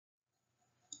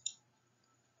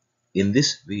In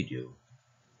this video,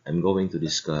 I'm going to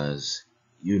discuss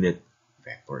unit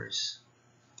vectors.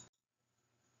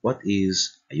 What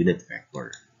is a unit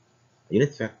vector? A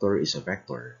unit vector is a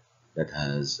vector that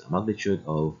has a magnitude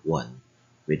of 1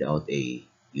 without a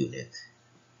unit.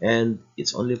 And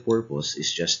its only purpose is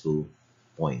just to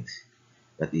point.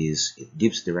 That is, it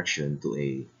gives direction to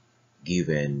a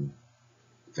given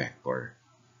vector.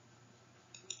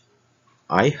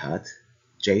 I hat,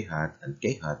 j hat, and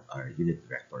k hat are unit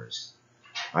vectors.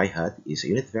 I hat is a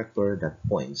unit vector that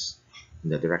points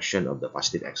in the direction of the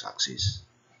positive x-axis,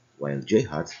 while j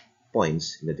hat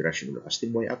points in the direction of the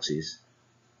positive y-axis,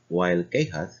 while k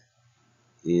hat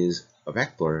is a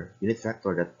unit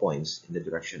vector that points in the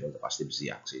direction of the positive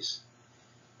z-axis.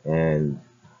 And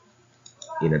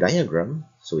in a diagram,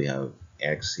 so we have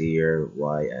x here,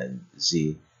 y, and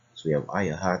z. So we have I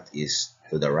hat is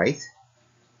to the right,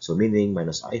 so meaning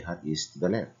minus I hat is to the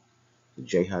left. So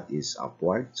j hat is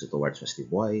upward, so towards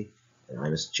positive y, and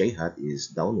minus j hat is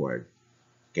downward.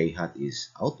 K hat is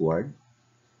outward,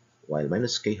 while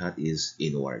minus k hat is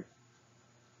inward.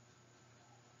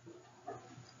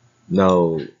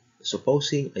 Now,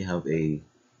 supposing I have a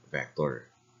vector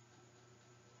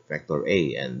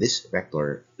A, and this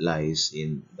vector lies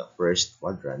in the first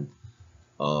quadrant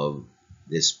of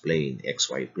this plane,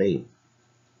 xy plane.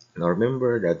 Now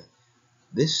remember that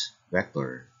this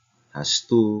vector has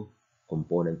two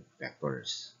component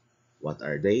vectors. What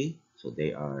are they? So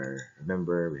they are,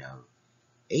 remember, we have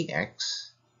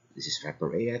ax, this is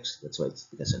vector ax, that's why it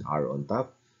has an arrow on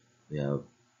top. We have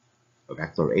a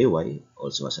vector ay,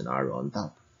 also has an arrow on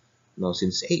top. Now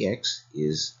since ax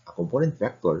is a component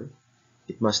vector,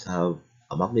 it must have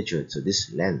a magnitude, so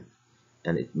this length,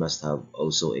 and it must have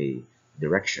also a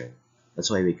direction.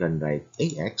 That's why we can write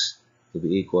ax to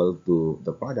be equal to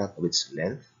the product of its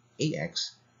length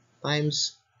ax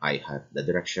times I hat, the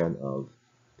direction of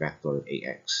vector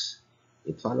ax.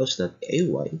 It follows that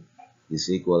ay is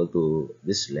equal to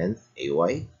this length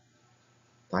ay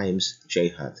times j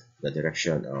hat, the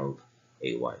direction of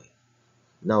ay.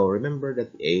 Now remember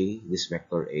that this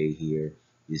vector a here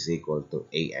is equal to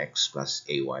ax plus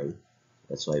ay.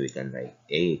 That's why we can write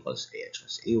a equals ax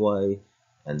plus ay,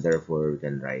 and therefore we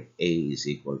can write a is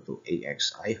equal to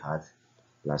ax I hat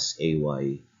plus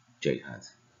ay j hat.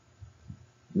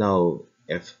 Now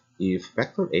if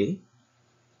vector a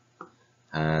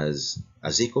has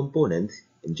a z component,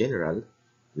 in general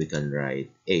we can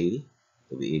write a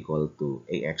to be equal to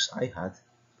ax I hat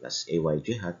plus ay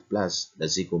j hat plus the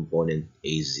z component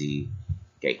az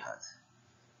k hat.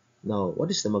 Now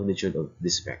what is the magnitude of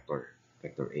this vector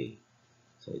a?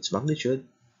 So its magnitude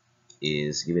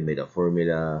is given by the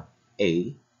formula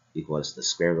a equals the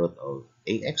square root of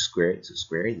ax squared, so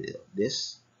square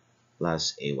this,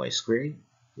 plus ay squared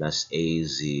plus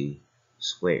az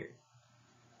squared.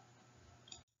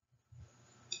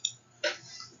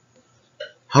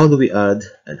 How do we add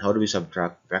and how do we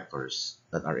subtract vectors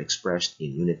that are expressed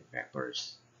in unit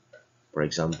vectors? For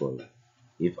example,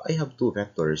 if I have two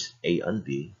vectors a and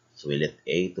b, so we let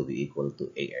a to be equal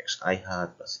to ax I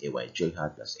hat plus ay j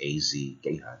hat plus az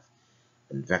k hat,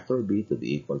 and vector b to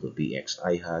be equal to bx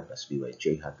I hat plus by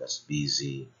j hat plus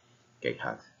bz k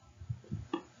hat.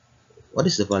 What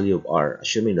is the value of r,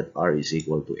 assuming that r is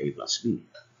equal to a plus b?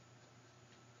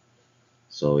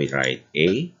 So we write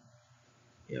a,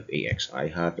 we have ax I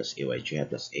hat plus ay j hat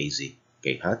plus az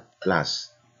k hat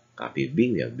plus, copy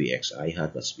b, we have bx I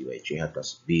hat plus by j hat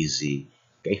plus bz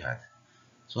k hat.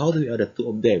 So how do we add the two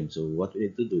of them? So what we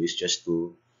need to do is just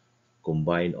to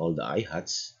combine all the I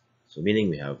hats. So meaning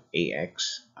we have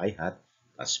ax I hat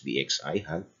plus bx I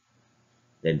hat,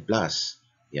 then plus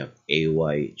we have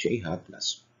ay j hat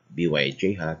plus by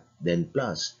j hat, then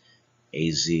plus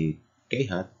az k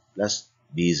hat plus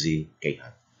bz k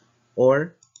hat.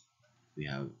 Or we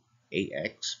have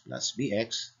ax plus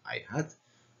bx I hat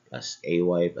plus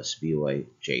ay plus by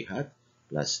j hat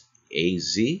plus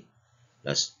az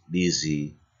plus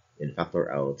bz, then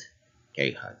factor out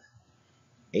k hat.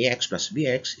 Ax plus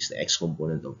bx is the x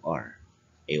component of r.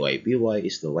 Ay by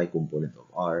is the y component of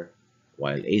r,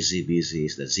 while az bz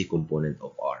is the z component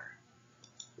of r.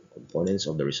 Components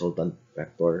of the resultant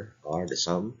vector are the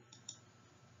sum.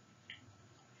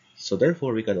 So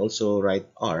therefore, we can also write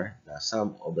r, the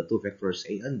sum of the two vectors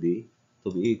a and b,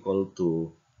 to be equal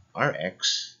to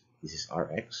rx, this is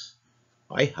rx,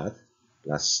 I hat,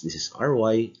 plus this is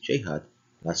ry j hat,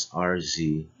 plus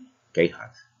rz k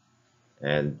hat.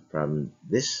 And from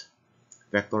this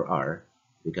vector r,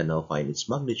 we can now find its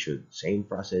magnitude. Same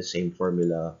process, same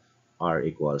formula. R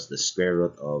equals the square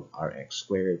root of rx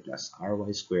squared plus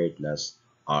ry squared plus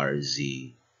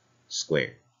rz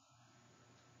squared.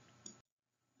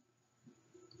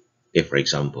 If, for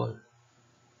example,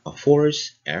 a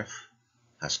force F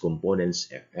has components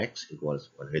Fx equals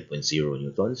 100.0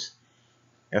 newtons,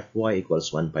 Fy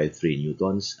equals 153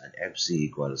 newtons, and Fz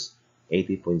equals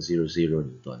 80.00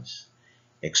 newtons.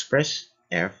 Express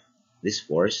F, this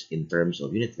force, in terms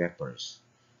of unit vectors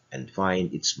and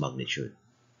find its magnitude.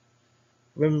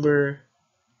 Remember,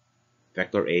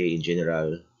 vector A in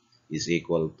general is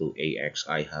equal to ax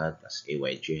I hat plus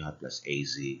ay j hat plus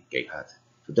az k hat.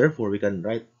 So therefore, we can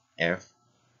write F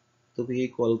to be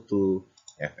equal to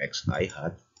fx I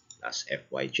hat plus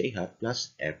fy j hat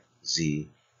plus fz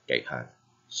k hat.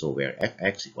 So where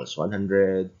fx equals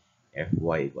 100,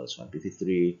 fy equals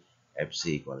 153, fz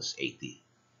equals 80.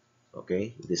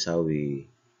 Okay, this is how we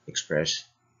express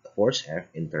the force F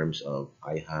in terms of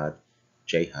I hat,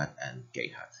 j hat, and k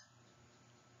hat.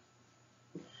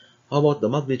 How about the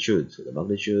magnitude? So the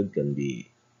magnitude can be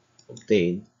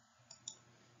obtained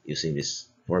using this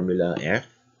formula. F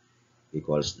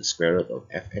equals the square root of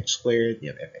fx squared.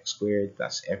 You have fx squared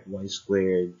plus fy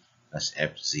squared plus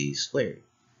fz squared.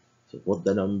 So put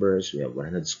the numbers. We have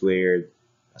 100 squared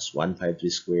plus 153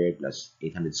 squared plus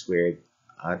 800 squared.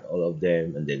 Add all of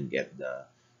them and then get the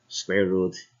square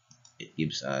root. It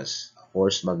gives us a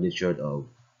force magnitude of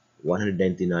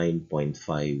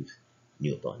 199.5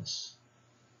 newtons.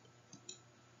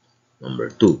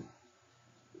 Number 2.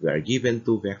 We are given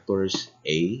two vectors.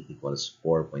 A equals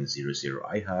 4.00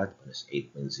 I hat minus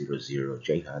 8.00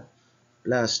 j hat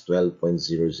plus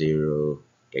 12.00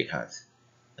 k hat.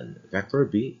 And vector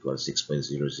B equals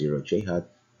 6.00 j hat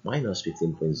minus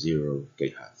 15.0 k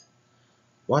hat.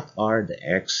 What are the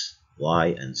x,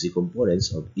 y, and z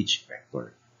components of each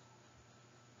vector?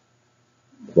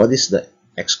 What is the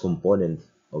x component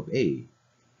of A?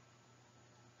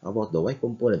 How about the y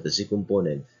component, the z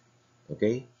component?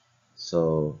 Okay,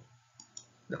 so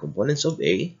the components of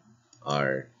A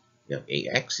are, we have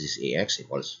ax, this is ax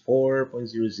equals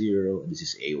 4.00, this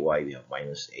is ay, we have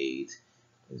minus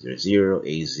 8.00,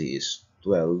 az is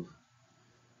 12.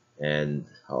 And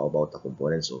how about the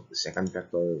components of the second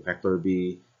vector, vector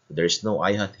B? There's no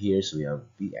I hat here, so we have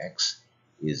bx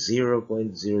is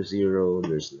 0.00,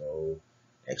 there's no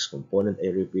x component, I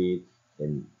repeat,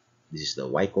 and this is the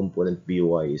y component,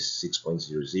 by is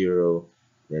 6.00,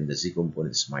 then the z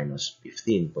component is minus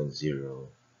 15.00.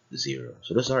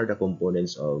 So those are the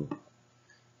components of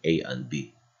A and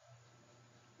B.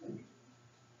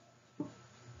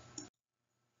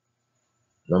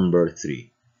 Number 3.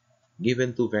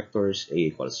 Given two vectors, A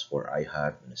equals 4i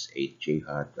hat minus 8j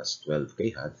hat plus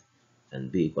 12k hat,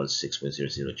 and B equals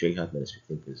 6.00 j hat minus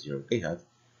 15.0 k hat,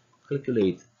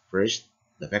 calculate first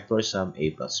the vector sum A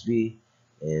plus B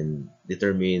and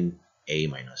determine A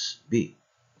minus B.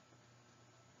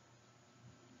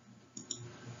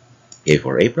 Okay,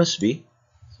 for A plus B,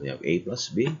 so we have A plus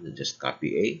B, then just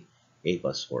copy A. A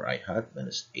plus 4i hat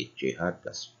minus 8j hat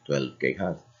plus 12k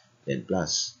hat, then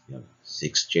plus, we have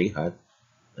 6j hat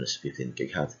minus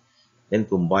 15k hat. Then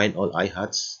combine all I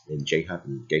hats, then j hat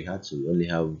and k hat, so we only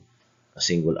have a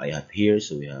single I hat here,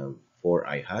 so we have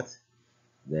 4i hat,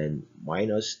 then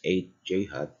minus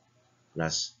 8j hat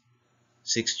plus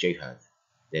 6j hat,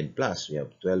 then plus, we have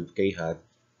 12k hat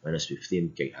minus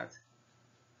 15k hat.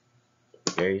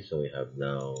 Okay, so we have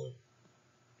now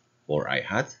 4i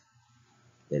hat,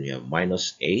 then we have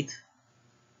minus 8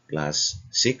 plus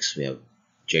 6, we have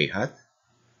j hat,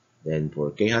 then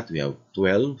for k hat we have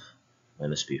 12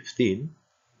 minus 15,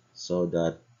 so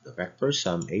that the vector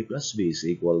sum A plus B is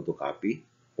equal to copy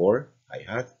 4i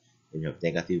hat, then you have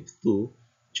negative 2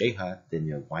 j hat, then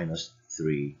you have minus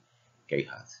 3 k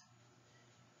hat.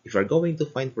 If we're going to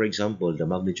find, for example, the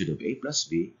magnitude of A plus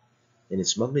B, then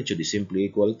its magnitude is simply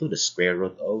equal to the square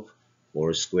root of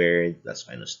 4 squared plus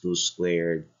minus 2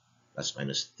 squared plus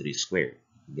minus 3 squared.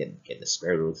 Again, get the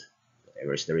square root.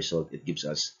 Whatever is the result, it gives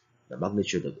us the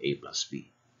magnitude of A plus B.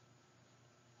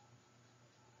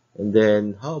 And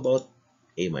then, how about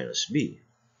A minus B?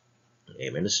 A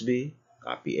minus B,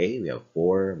 copy A, we have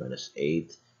 4 minus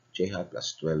 8 j hat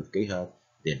plus 12 k hat,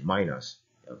 then minus,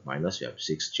 we have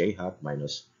 6 j hat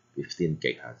minus 15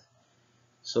 k hat.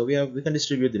 So we can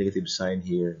distribute the negative sign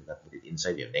here. That put it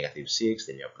inside, we have negative 6,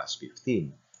 then we have plus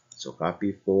 15. So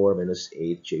copy 4 minus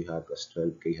 8 j hat plus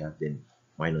 12 k hat, then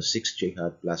minus 6 j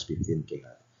hat plus 15 k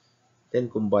hat. Then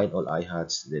combine all I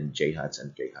hats, then j hats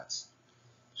and k hats.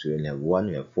 So we only have 1,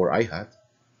 we have 4 I hat,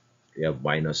 we have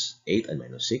minus 8 and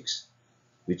minus 6,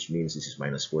 which means this is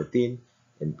minus 14,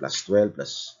 and plus 12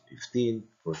 plus 15.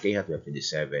 For k hat, we have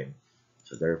 27.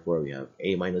 So therefore, we have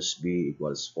A minus B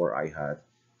equals 4 I hat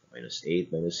minus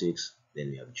 8 minus 6.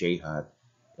 Then we have j hat,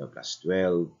 we have plus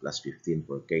 12 plus 15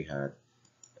 for k hat,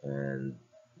 and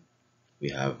we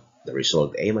have The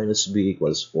result a minus b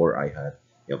equals 4I hat.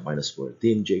 You have minus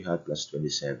 14j hat plus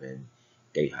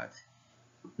 27k hat.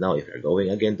 Now, if you're going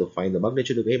again to find the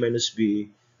magnitude of a minus b,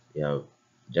 you have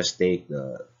just take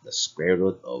the square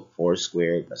root of 4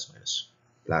 squared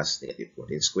plus negative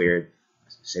 14 squared,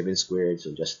 7 squared.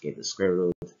 So just get the square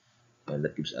root, and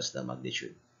that gives us the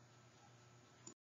magnitude.